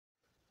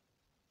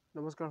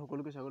নমস্কাৰ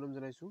সকলোকে স্বাগতম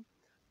জনাইছো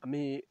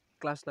আমি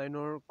ক্লাছ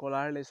 9ৰ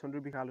কলাৰ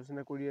লেসনটোৰ বিষয়ে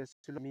আলোচনা কৰি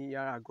আছিলো আমি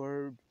ইয়াৰ আগৰ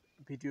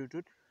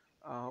ভিডিঅ'টোত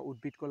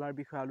উদ্ভিদ কলাৰ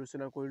বিষয়ে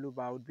আলোচনা কৰিলো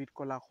বা উদ্ভিদ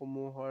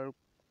কলাসমূহৰ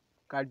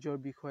কাৰ্যৰ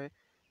বিষয়ে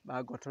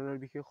বা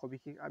গঠনৰ বিষয়ে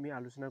সবিশেষ আমি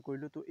আলোচনা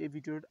কৰিলো তো এই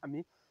ভিডিঅ'ত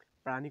আমি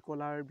প্ৰাণী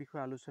কলাৰ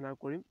বিষয়ে আলোচনা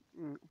কৰিম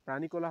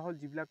প্ৰাণী কলা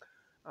হল যিবিলাক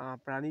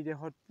প্ৰাণী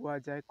দেহত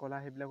পোৱা যায়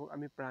কলা সেইবিলাকক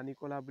আমি প্ৰাণী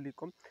কলা বুলি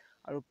ক'ম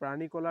আৰু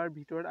প্ৰাণী কলাৰ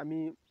ভিতৰত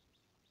আমি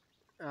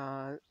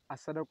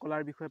আচ্ছাদক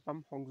কলাৰ বিষয়ে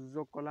পাম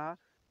সংযোজক কলা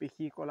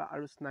পেশী কলা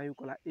আৰু স্নায়ু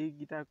কলা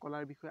এইকেইটা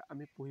কলাৰ বিষয়ে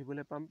আমি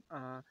পঢ়িবলৈ পাম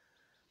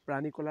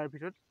প্ৰাণী কলাৰ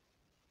ভিতৰত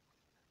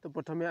তো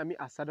প্ৰথমে আমি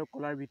আচ্ছাদক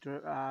কলাৰ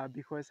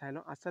বিষয়ে চাই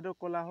লওঁ আচ্ছাদক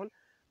কলা হ'ল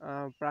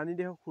প্ৰাণী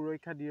দেহক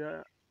সুৰক্ষা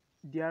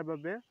দিয়াৰ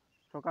বাবে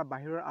থকা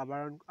বাহিৰৰ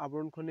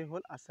আৱৰণখনেই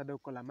হ'ল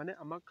আচ্ছাদক কলা মানে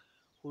আমাক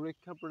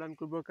সুৰক্ষা প্ৰদান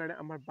কৰিবৰ কাৰণে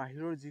আমাৰ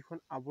বাহিৰৰ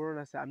যিখন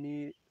আৱৰণ আছে আমি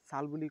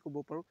ছাল বুলি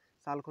ক'ব পাৰোঁ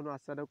ছালখনো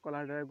আচ্ছাদক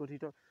কলাৰ দ্বাৰা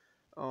গঠিত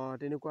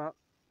তেনেকুৱা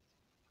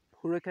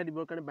সুৰক্ষা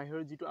দিবৰ কাৰণে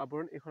বাহিৰৰ যিটো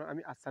আৱৰণ এইখন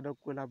আমি আচ্ছাদক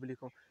কলা বুলি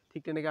কওঁ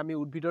ঠিক তেনেকৈ আমি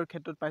উদ্ভিদৰ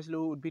ক্ষেত্ৰত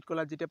পাইছিলোঁ উদ্ভিদ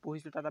কলাত যেতিয়া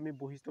পঢ়িছিলোঁ তাত আমি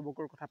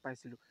বহিস্থৱকৰ কথা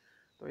পাইছিলোঁ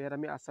তো ইয়াত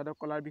আমি আচ্ছাদক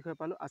কলাৰ বিষয়ে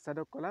পালোঁ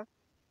আচ্ছাদক কলা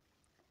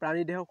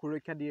প্ৰাণী দেহক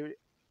সুৰক্ষা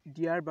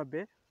দিয়াৰ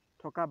বাবে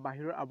থকা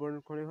বাহিৰৰ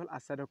আৱৰণখনেই হ'ল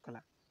আচ্ছাদক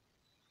কলা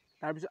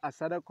তাৰপিছত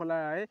আচ্ছাদক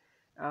কলাই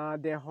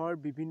দেহৰ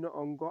বিভিন্ন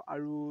অংগ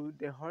আৰু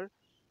দেহৰ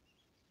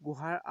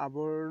গুহাৰ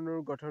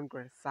আৱৰণৰ গঠন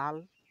কৰে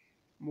ছাল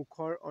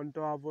মুখৰ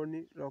অন্ত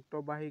আৱৰণী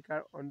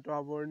ৰক্তবাহিকাৰ অন্ত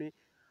আৱৰণী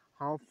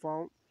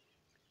হাওঁফাওঁ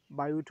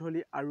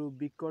বায়ুথলী আৰু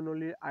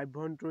বৃক্কনলীৰ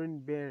আভ্যন্তৰীণ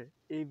বেৰ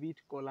এইবিধ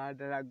কলাৰ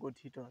দ্বাৰা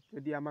গঠিত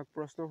যদি আমাক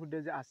প্ৰশ্ন সোধে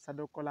যে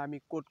আচ্ছাদক কলা আমি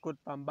ক'ত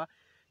পাম বা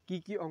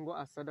কি অংগ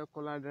আচ্ছাদক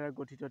কলাৰ দ্বাৰা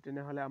গঠিত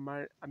তেনেহ'লে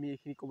আমি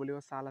এইখিনি ক'ব লাগিব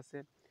ছাল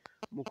আছে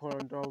মুখৰ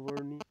অন্ত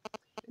আৱৰণী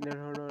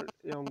এনেধৰণৰ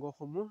এই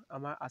অংগসমূহ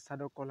আমাৰ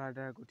আচ্ছাদক কলাৰ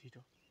দ্বাৰা গঠিত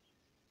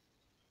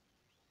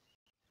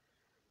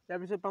ইয়াৰ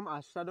পিছত পাম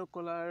আচ্ছাদক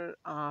কলাৰ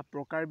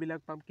প্ৰকাৰবিলাক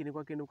পাম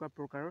কেনেকুৱা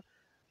প্ৰকাৰৰ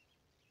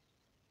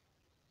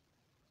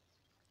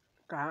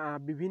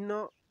বিভিন্ন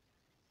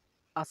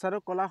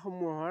আচ্ছাদক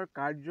কলাসমূহৰ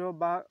কাৰ্য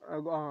বা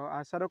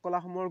আচ্ছাদক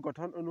কলাসমূহৰ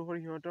গঠন অনুসৰি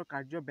সিহঁতৰ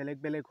কাৰ্য বেলেগ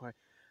বেলেগ হয়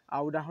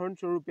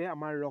উদাহৰণস্বৰূপে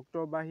আমাৰ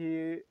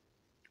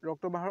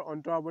ৰক্তবাহৰ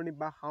অন্ত আৱৰণী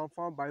বা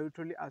হাওঁফাওঁ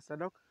বায়ুথলী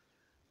আচ্ছাদক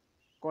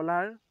কলা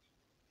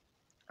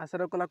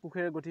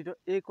কোষেৰে গঠিত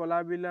এই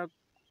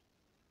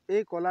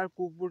কলাৰ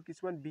কোষবোৰ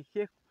কিছুমান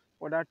বিশেষ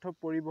পদাৰ্থ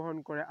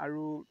পৰিবহন কৰে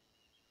আৰু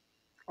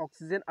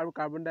অক্সিজেন আৰু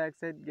কাৰ্বন ডাই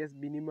অক্সাইড গেছ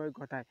বিনিময়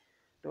ঘটায়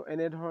তো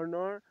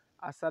এনেধৰণৰ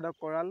আচ্ছাদক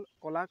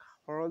কলাক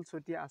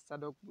সৰলছটিয়া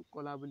আচ্ছাদক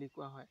কলা বুলি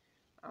কোৱা হয়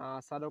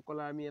আচ্ছাদক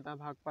কলাৰ আমি এটা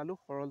ভাগ পালোঁ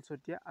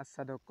সৰলছটিয়া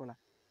আচ্ছাদক কলা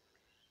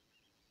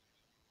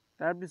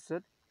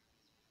তাৰপিছত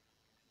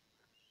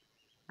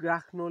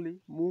গ্ৰাহনলী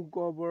মুখ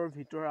গহ্বৰৰ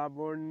ভিতৰ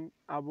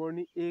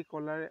আৱৰণী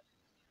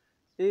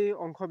এই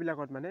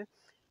অংশবিলাকত মানে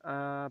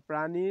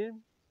প্ৰাণীৰ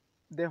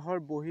দেহৰ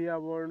বহিৰ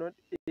আৱৰণত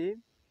এই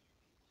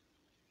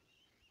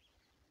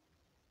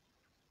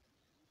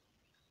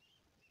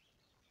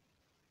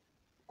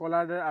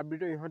কলাৰ দ্বাৰা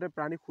আবৃত ইহঁতে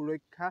প্ৰাণীক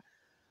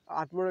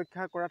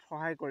আত্মৰক্ষা কৰাত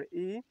সহায় কৰে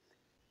ই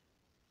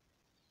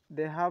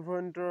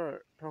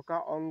দেহাভ্যন্তৰত থকা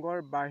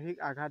অংগৰ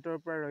বাৰ্ষিক আঘাতৰ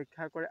পৰা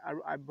ৰক্ষা কৰে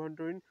আৰু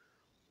আভ্যন্তৰীণ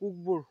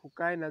কোষবোৰ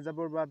শুকাই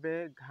নাযাবৰ বাবে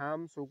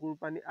ঘাম চকুৰ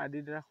পানী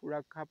আদিৰ দ্বাৰা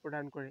সুৰক্ষা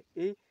প্ৰদান কৰে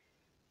এই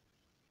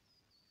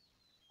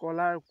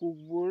কলাৰ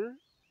কোষবোৰ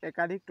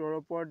একাধিক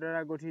তৰপৰ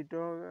দ্বাৰা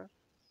গঠিত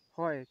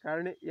হয়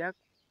কাৰণে ইয়াক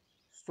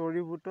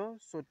স্তৰীভূত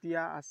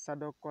ছটিয়া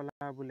আচ্ছাদক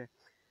কলা বোলে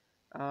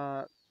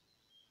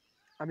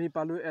আমি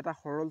পালোঁ এটা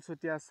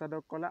সৰলছটিয়া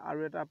আচ্ছাদক কলা আৰু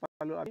এটা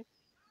পালোঁ আমি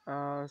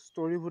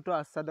স্তৰীভূত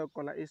আচ্ছাদক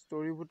কলা এই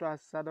স্তৰীভূত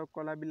আচ্ছাদক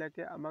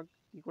কলাবিলাকে আমাক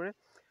কি কৰে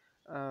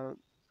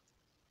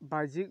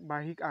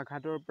বাৰ্ষিক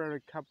আঘাতৰ পৰা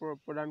ৰক্ষা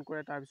প্ৰদান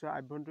কৰে তাৰপিছত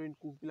আভ্যন্তৰীণ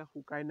কোষবিলাক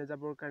শুকাই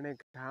নাযাবৰ কাৰণে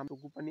ঘাম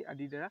চকু পানী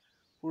আদিৰ দ্বাৰা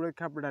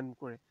সুৰক্ষা প্ৰদান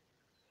কৰে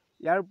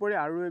ইয়াৰ উপৰি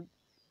আৰু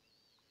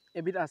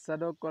এবিধ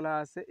আচ্ছাদক কলা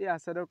আছে এই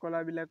আচ্ছাদক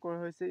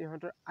কলাবিলাকৰ হৈছে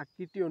ইহঁতৰ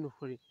আকৃতি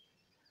অনুসৰি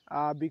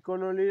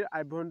বৃক্কনলীৰ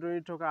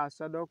আভ্যন্তৰীণ থকা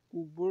আচ্ছাদক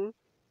কোষবোৰ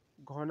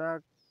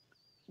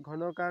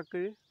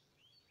ঘনকাকৃতিৰ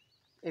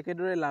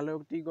একেদৰে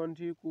লালতি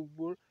গ্ৰন্থিৰ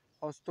কোষবোৰ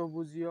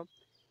হস্তভুজীয়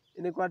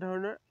এনেকুৱা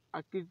ধৰণৰ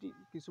আকৃতি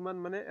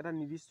কিছুমান মানে এটা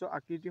নিৰ্দিষ্ট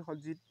আকৃতি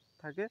সজ্জিত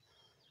থাকে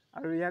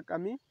আৰু ইয়াক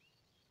আমি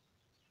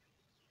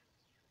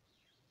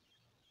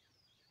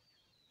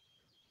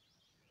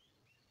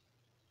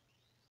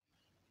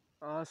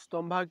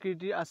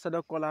স্তম্ভাকৃতিৰ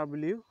আচ্ছাদক কলা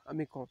বুলিও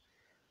আমি কওঁ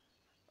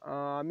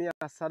আমি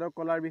আচ্ছাদক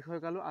কলাৰ বিষয়ে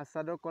ক'লোঁ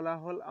আচ্ছাদক কলা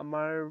হ'ল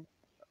আমাৰ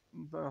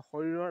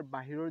শৰীৰৰ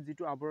বাহিৰৰ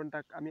যিটো আৱৰণ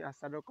তাক আমি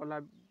আচ্ছাদক কলা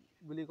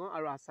বুলি কওঁ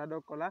আৰু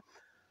আচ্ছাদক কলা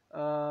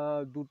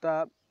দুটা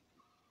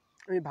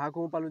আমি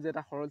ভাগসমূহ পালোঁ যে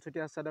এটা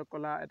সৰলছটিয়া আচ্ছাদক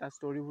কলা এটা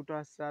স্তৰীভূত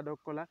আচ্ছাদক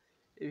কলা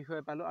এই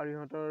বিষয়ে পালোঁ আৰু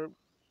ইহঁতৰ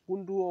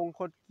কোনটো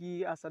অংশত কি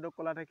আচ্ছাদক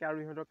কলা থাকে আৰু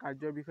ইহঁতৰ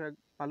কাৰ্যৰ বিষয়ে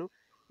পালোঁ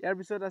ইয়াৰ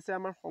পিছত আছে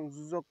আমাৰ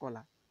সংযোজক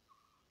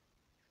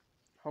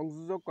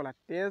কলা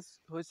তেজ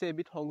হৈছে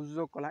এবিধ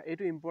সংযোজক কলা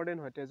এইটো ইম্পৰ্টেণ্ট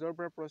হয় তেজৰ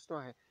পৰা প্ৰশ্ন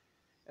আহে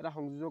এটা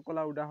সংযোজক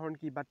কলাৰ উদাহৰণ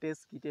কি বা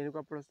তেজ কি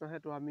তেনেকুৱা প্ৰশ্ন আহে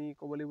তো আমি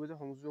ক'ব লাগিব যে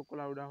সংযোজক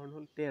কলাৰ উদাহৰণ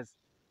হ'ল তেজ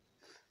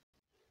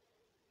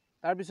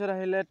তাৰপিছত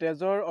আহিলে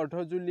তেজৰ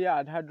অৰ্ধজুলীয়া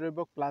আধাৰ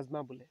দ্ৰব্যক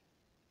প্লাজমা বোলে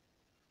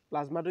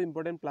প্লাজমাটো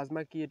ইম্পৰ্টেণ্ট,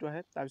 প্লাজমা কি এইটো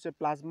আহে। তাৰপিছত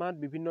প্লাজমাত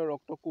বিভিন্ন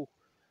ৰক্তকোষ,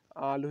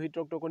 লোহিত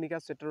ৰক্তকণিকা,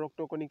 শ্বেত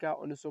ৰক্তকণিকা,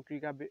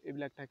 অনুচক্ৰিকা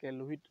এইবিলাক থাকে।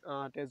 লোহিত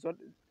তেজত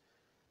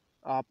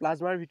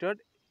প্লাজমাৰ ভিতৰত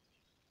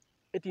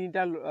এই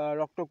তিনিটা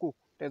ৰক্তকোষ,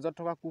 তেজত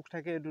থকা কোষ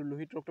থাকে, এইটো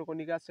লোহিত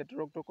ৰক্তকণিকা, শ্বেত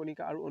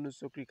ৰক্তকণিকা আৰু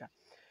অনুচক্ৰিকা।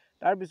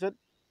 তাৰপিছত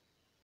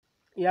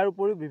ইয়াৰ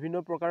উপৰিও বিভিন্ন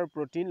প্ৰকাৰৰ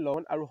প্ৰটিন,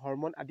 লৱণ আৰু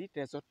হৰমন আদি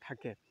তেজত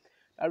থাকে।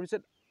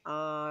 তাৰপিছত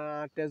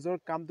তেজৰ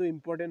কামটো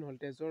ইম্পৰ্টেণ্ট হ'ল,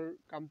 তেজৰ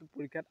কামটো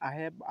পৰীক্ষাত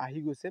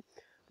আহি গৈছে।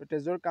 তো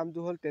তেজৰ কামটো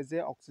হ'ল তেজে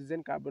অক্সিজেন,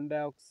 কাৰ্বন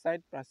ডাই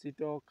অক্সাইড, প্ৰাচিত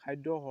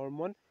খাদ্য,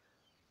 হৰমন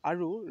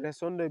আৰু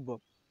ৰেচন দ্ৰব্য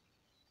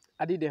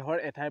আদি দেহৰ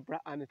এঠাইৰ পৰা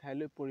আন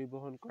এঠাইলৈ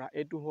পৰিবহণ কৰা।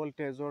 এইটো হ'ল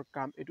তেজৰ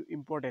কাম, এইটো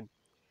ইম্পৰ্টেণ্ট।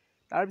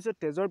 তাৰপিছত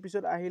তেজৰ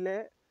পিছত আহিলে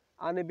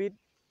আন এবিধ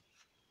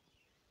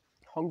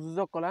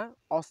সংযোজক কলা,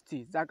 অস্থি,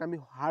 যাক আমি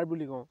হাড়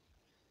বুলি কওঁ।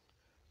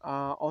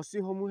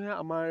 অস্থিসমূহে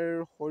আমাৰ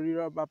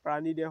শৰীৰৰ বা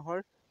প্ৰাণী দেহৰ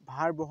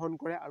ভাৰ বহন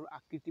কৰে আৰু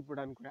আকৃতি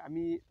প্ৰদান কৰে।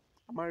 আমি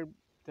আমাৰ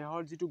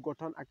দেহৰ যিটো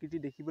গঠন আকৃতি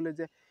দেখিবলৈ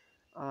যে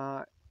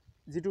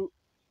যিটো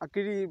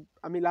আকৃতি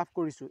আমি লাভ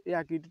কৰিছোঁ, এই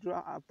আকৃতিটো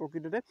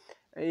প্ৰকৃততে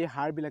এই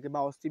হাড়বিলাকে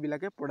বা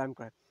অস্থিবিলাকে প্ৰদান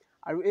কৰে।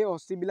 আৰু এই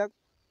অস্থিবিলাক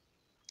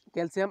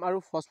কেলছিয়াম আৰু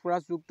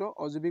ফছফৰাছযুক্ত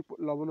অজৈৱিক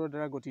লৱণৰ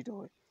দ্বাৰা গঠিত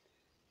হয়।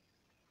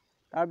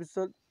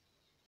 তাৰপিছত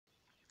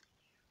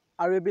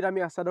আৰু এবিধ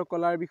আমি আচ্ছাদক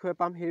কলাৰ বিষয়ে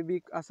পাম,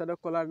 সেইবিধ আচ্ছাদক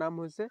কলাৰ নাম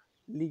হৈছে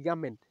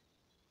লিগামেণ্ট।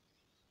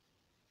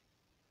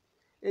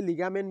 এই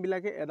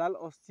লিগামেণ্টবিলাকে এডাল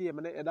অস্থিয়ে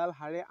মানে এডাল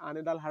হাড়ে আন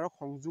এডাল হাড়ক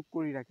সংযোগ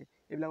কৰি ৰাখে,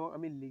 এইবিলাকক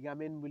আমি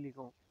লিগামেণ্ট বুলি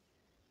কওঁ।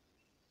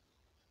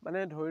 মানে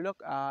ধৰি লওক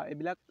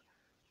এইবিলাক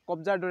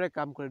কব্জাৰ দৰে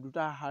কাম কৰে,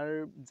 দুটা হাড়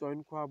জইন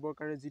খোৱাবৰ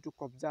কাৰণে যিটো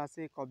কব্জা আছে,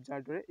 এই কব্জাৰ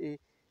দৰে এই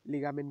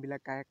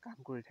লিগামেণ্টবিলাক কাম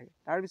কৰি থাকে।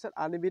 তাৰপিছত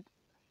আন এবিধ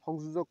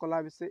সংযোজক কলা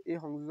আছে, এই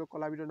সংযোজক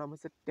কলাবিধৰ নাম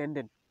হৈছে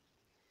টেণ্ডেন।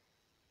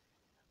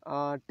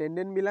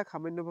 টেণ্ডেনবিলাক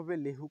সামান্যভাৱে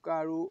লেহুকা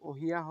আৰু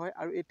অহিয়া হয়,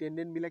 আৰু এই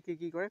টেণ্ডেনবিলাকে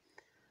কি কৰে,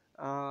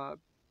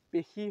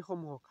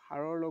 পেশীসমূহক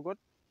হাড়ৰ লগত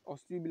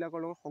অস্থিবিলাকৰ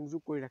লগত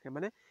সংযোগ কৰি ৰাখে।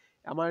 মানে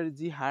আমাৰ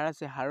যি হাড়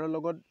আছে, হাড়ৰ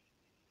লগত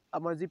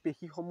আমাৰ যি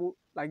পেশীসমূহ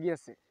লাগি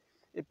আছে,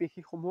 এই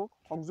পেশীসমূহক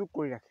সংযোগ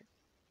কৰি ৰাখে।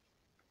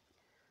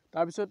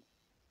 তাৰপিছত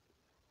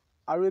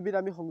আৰু এবিধ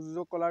আমি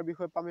সংযোজক কলাৰ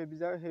বিষয়ে পাম,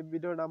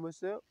 সেইবিধৰ নাম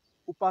হৈছে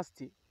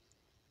উপাস্থি।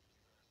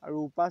 আৰু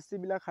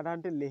উপাস্থিবিলাক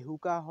সাধাৰণতে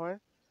লেহুকা হয়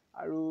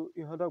আৰু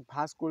ইহঁতক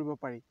ভাঁজ কৰিব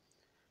পাৰি।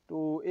 তো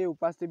এই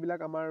উপাস্থিবিলাক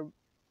আমাৰ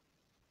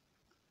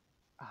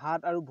হাত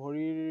আৰু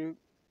ভৰিৰ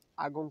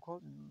আগংশ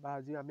বা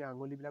যি আমি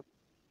আঙুলিবিলাক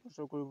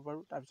প্ৰস্তুত কৰিব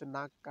পাৰোঁ, তাৰপিছত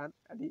নাক, কাণ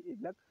আদি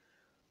এইবিলাক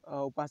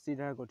উপাস্থিৰ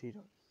দ্বাৰা গঠিত।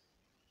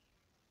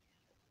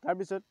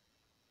 তাৰপিছত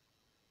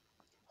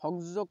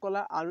সংযোজক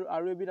কলা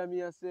আৰু এবিধ আমি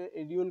আছে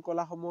এৰিউল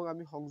কলাসমূহক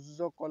আমি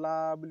সংযোজক কলা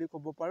বুলি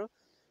ক'ব পাৰোঁ।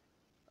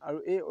 আৰু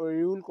এই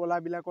এৰিউল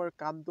কলাবিলাকৰ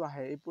কামটো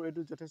আহে,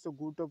 এইটো যথেষ্ট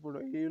গুৰুত্বপূৰ্ণ।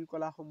 এৰিউল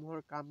কলাসমূহৰ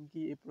কাম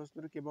কি, এই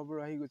প্ৰশ্নটো কেইবাবাৰো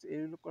আহি গৈছে।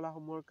 এৰিউল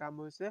কলাসমূহৰ কাম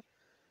হৈছে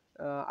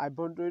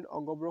আভ্যন্তৰীণ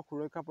অংগবোৰক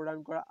সুৰক্ষা প্ৰদান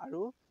কৰা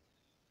আৰু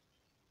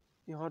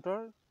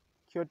ইহঁতৰ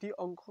ক্ষতি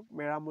অংশক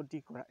মেৰামতি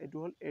কৰা। এইটো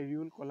হ'ল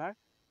এৰিউল কলাৰ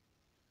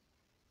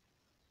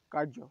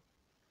কাৰ্য।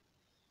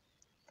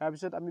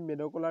 তাৰপিছত আমি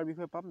মেদ কলাৰ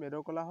বিষয়ে পাম। মেদ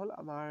কলা হ'ল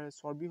আমাৰ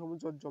চৰ্বিসমূহ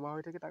য'ত জমা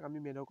হৈ থাকে, তাক আমি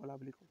মেদ কলা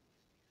বুলি কওঁ।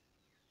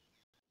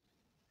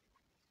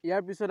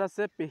 ইয়াৰ পিছত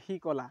আছে পেশী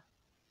কলা।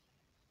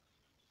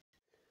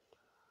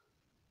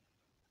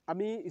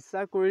 আমি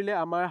ইচ্ছা কৰিলে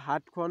আমাৰ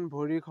হাতখন,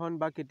 ভৰিখন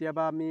বা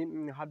কেতিয়াবা আমি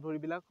হাত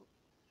ভৰিবিলাক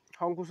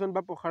সংকোচন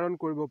বা প্ৰসাৰণ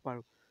কৰিব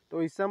পাৰোঁ। তো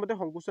ইচ্ছামতে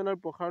সংকোচন আৰু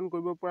প্ৰসাৰণ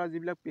কৰিব পৰা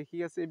যিবিলাক পেশী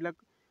আছে, এইবিলাক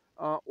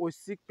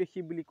ঐচ্ছিক পেশী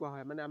বুলি কোৱা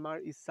হয়। মানে আমাৰ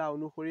ইচ্ছা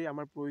অনুসৰি,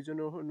 আমাৰ প্ৰয়োজন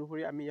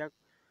অনুসৰি আমি ইয়াক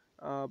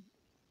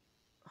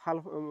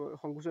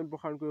সংকোচন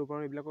প্ৰসাৰণ কৰিব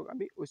পাৰোঁ, এইবিলাকক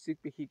আমি ঐচ্ছিক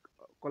পেশী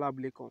কলা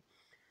বুলি কওঁ।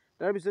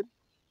 তাৰপিছত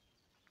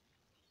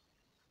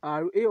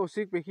আৰু এই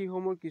ঐচ্ছিক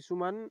পেশীসমূহ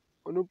কিছুমান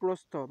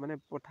অনুপ্ৰস্থ মানে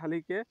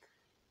পথালিকে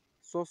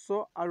স্বচ্ছ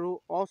আৰু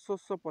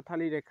অস্বচ্ছ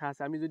পথালি ৰেখা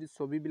আছে। আমি যদি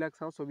ছবিবিলাক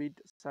চাওঁ, ছবিত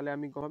চালে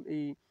আমি গম পাম,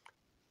 এই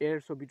এৰ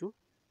ছবিটো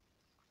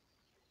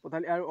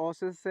পথালি আৰু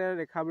অস্বচ্ছ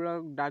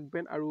ৰেখাবোৰক ডাৰ্ক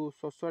বেণ্ড আৰু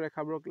স্বচ্ছ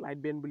ৰেখাবোৰক লাইট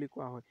বেণ্ড বুলি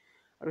কোৱা হয়।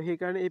 আৰু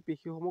সেইকাৰণে এই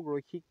পেশীসমূহক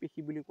ৰৈখিক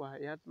পেশী বুলি কোৱা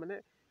হয়। ইয়াত মানে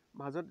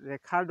মাজত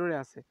ৰেখাৰ দৰে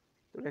আছে,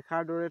 তো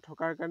ৰেখাৰ দৰে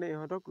থকাৰ কাৰণে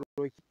ইহঁতক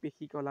ৰৈখিক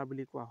পেশী কলা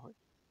বুলি কোৱা হয়।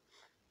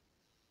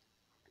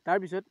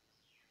 তাৰপিছত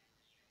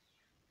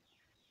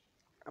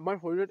আমাৰ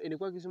শৰীৰত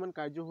এনেকুৱা কিছুমান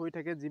কাৰ্য হৈ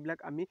থাকে, যিবিলাক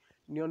আমি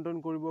নিয়ন্ত্ৰণ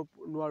কৰিব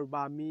নোৱাৰোঁ বা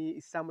আমি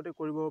ইচ্ছামতে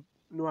কৰিব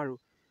নোৱাৰোঁ।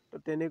 তো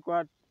তেনেকুৱা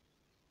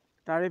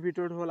তাৰে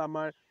ভিতৰত হ'ল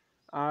আমাৰ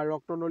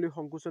ৰক্তনলীৰ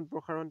সংকোচন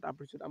প্ৰসাৰণ,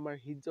 তাৰপিছত আমাৰ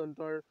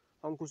হৃদযন্ত্ৰৰ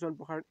সংকোচন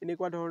প্ৰসাৰণ,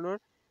 এনেকুৱা ধৰণৰ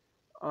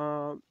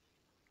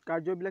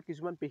কাৰ্যবিলাক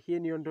কিছুমান পেশীয়ে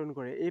নিয়ন্ত্ৰণ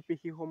কৰে। এই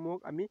পেশীসমূহক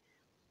আমি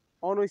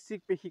অনৈচ্ছিক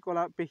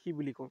পেশী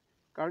বুলি কওঁ,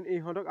 কাৰণ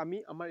ইহঁতক আমি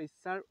আমাৰ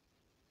ইচ্ছাৰ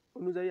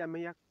অনুযায়ী আমি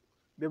ইয়াক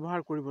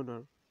ব্যৱহাৰ কৰিব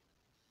নোৱাৰোঁ।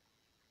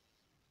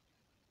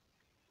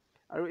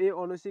 আৰু এই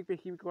অনৈচ্ছিক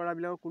পেশী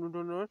কলাবিলাকৰ কোনো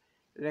ধৰণৰ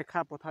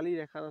ৰেখা, পথালি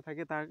ৰেখা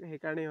নাথাকে,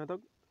 সেইকাৰণে ইহঁতক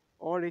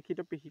অৰেখিত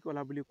পেশী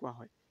কলা বুলি কোৱা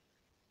হয়।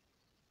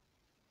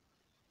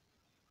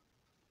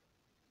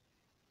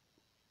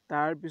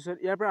 তাৰপিছত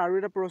ইয়াৰ পৰা আৰু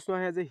এটা প্ৰশ্ন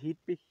আহে যে হৃদ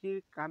পেশীৰ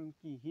কাম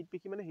কি? হৃদ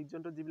পেশী মানে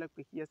হৃদযন্ত্ৰত যিবিলাক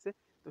পেশী আছে,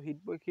 তো হৃদ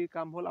পেশীৰ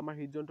কাম হ'ল আমাৰ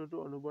হৃদযন্ত্ৰটো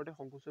অনবৰতে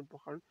সংকোচন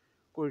প্ৰসাৰণ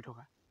কৰি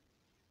থকা।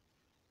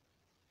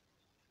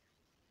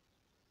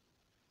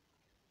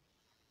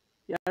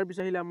 ইয়াৰ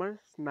পিছত আহিলে আমাৰ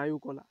স্নায়ু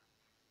কলা।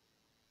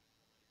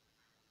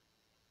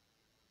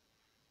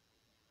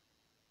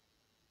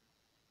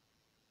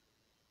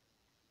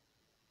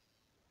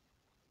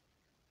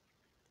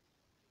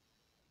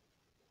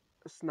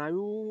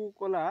 স্নায়ু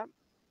কলা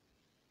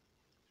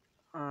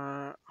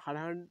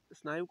সাধাৰণ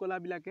স্নায়ু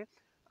কলাবিলাকে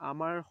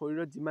আমাৰ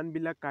শৰীৰত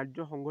যিমানবিলাক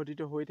কাৰ্য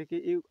সংঘটিত হৈ থাকে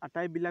এই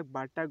আটাইবিলাক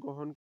বাৰ্তা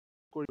গ্ৰহণ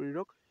কৰি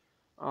শৰীৰক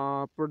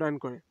প্ৰদান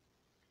কৰে।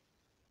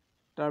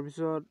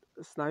 তাৰপিছত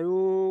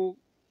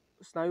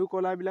স্নায়ু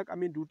কলাবিলাক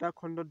আমি দুটা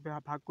খণ্ডত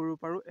ভাগ কৰিব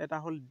পাৰোঁ। এটা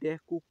হ'ল দেহ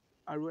কোষ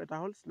আৰু এটা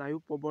হ'ল স্নায়ু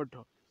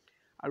প্ৰবৰ্ধ।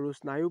 আৰু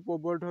স্নায়ু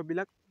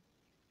প্ৰবৰ্ধবিলাক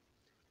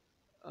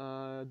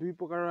দুই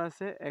প্ৰকাৰৰ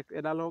আছে।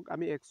 এডালক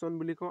আমি এক্সন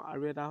বুলি কওঁ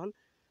আৰু এটা হ'ল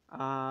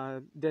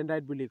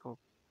ডেনড্ৰাইট বুলি কওঁ।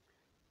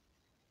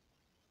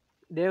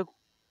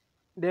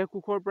 দেহ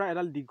কোষৰ পৰা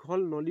এডাল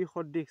দীঘল নলী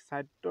সদৃশ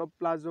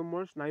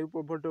চাইটোপ্লাজমৰ স্নায়ু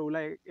প্ৰবৰ্ধ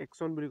ওলাই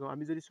এক্সন বুলি কওঁ।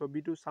 আমি যদি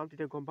ছবিটো চাওঁ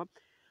তেতিয়া গম পাম।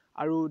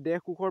 আৰু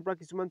দেহ কোষৰ পৰা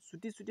কিছুমান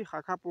চুটি চুটি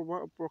শাখা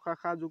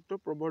প্ৰশাখাযুক্ত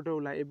প্ৰবৰ্ধ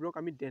ওলায়, এইবোৰক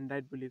আমি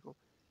ডেনড্ৰাইট বুলি কওঁ।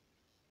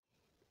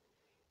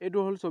 এইটো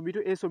হ'ল ছবিটো।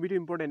 এই ছবিটো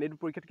ইম্পৰ্টেণ্ট, এইটো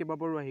পৰীক্ষাত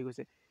কেইবাবাৰো আহি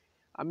গৈছে।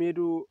 আমি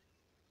এইটো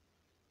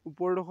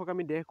ওপৰৰ দশক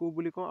আমি দেহ কোষ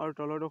বুলি কওঁ আৰু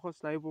তলৰ দশক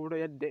স্নায়ু প্ৰবৰ্ধ।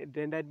 ইয়াত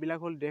ডেনড্ৰাইটবিলাক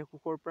হ'ল দেহ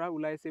কোষৰ পৰা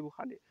ওলাইছে এইবোৰ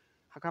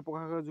শাখা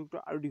প্ৰশাখাযুক্ত,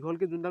 আৰু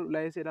দীঘলকৈ যোনডাল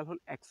ওলাই আছে এডাল হ'ল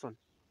এক্সন।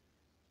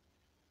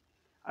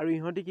 আৰু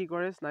ইহঁতি কি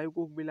কৰে, স্নায়ু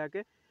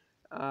কোষবিলাকে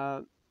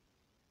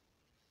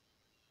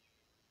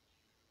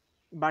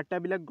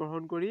বাৰ্তাবিলাক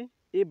গ্ৰহণ কৰি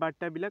এই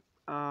বাৰ্তাবিলাক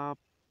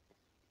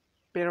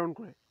প্ৰেৰণ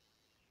কৰে।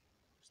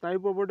 স্নায়ু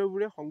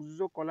প্ৰবৰ্ধবোৰে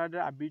সংযোজক কলাৰ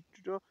দ্বাৰা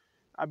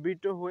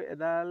আবৃত হৈ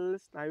এডাল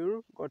স্নায়ুৰ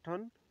গঠন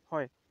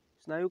হয়।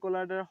 স্নায়ু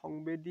কলাৰ দ্বাৰা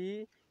সংবেদী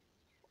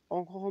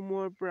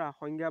অংশসমূহৰ পৰা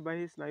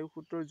সংজ্ঞাবাহী স্নায়ু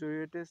সূত্ৰৰ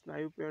জৰিয়তে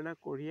স্নায়ু প্ৰেৰণা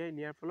কঢ়িয়াই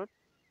নিয়াৰ ফলত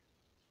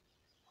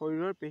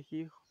শৰীৰৰ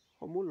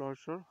পেশীসমূহ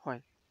লৰচৰ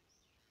হয়।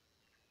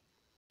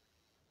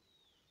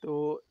 তো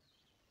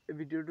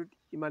ভিডিঅ'টোত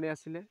ইমানেই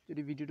আছিলে।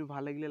 যদি ভিডিঅ'টো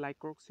ভাল লাগিলে লাইক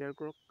কৰক, শ্বেয়াৰ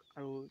কৰক,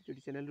 আৰু যদি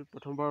চেনেলটোত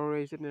প্ৰথমবাৰ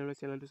আহিছে তেনেহ'লে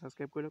চেনেলটো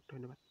ছাবস্ক্ৰাইব কৰি লওক।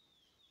 ধন্যবাদ।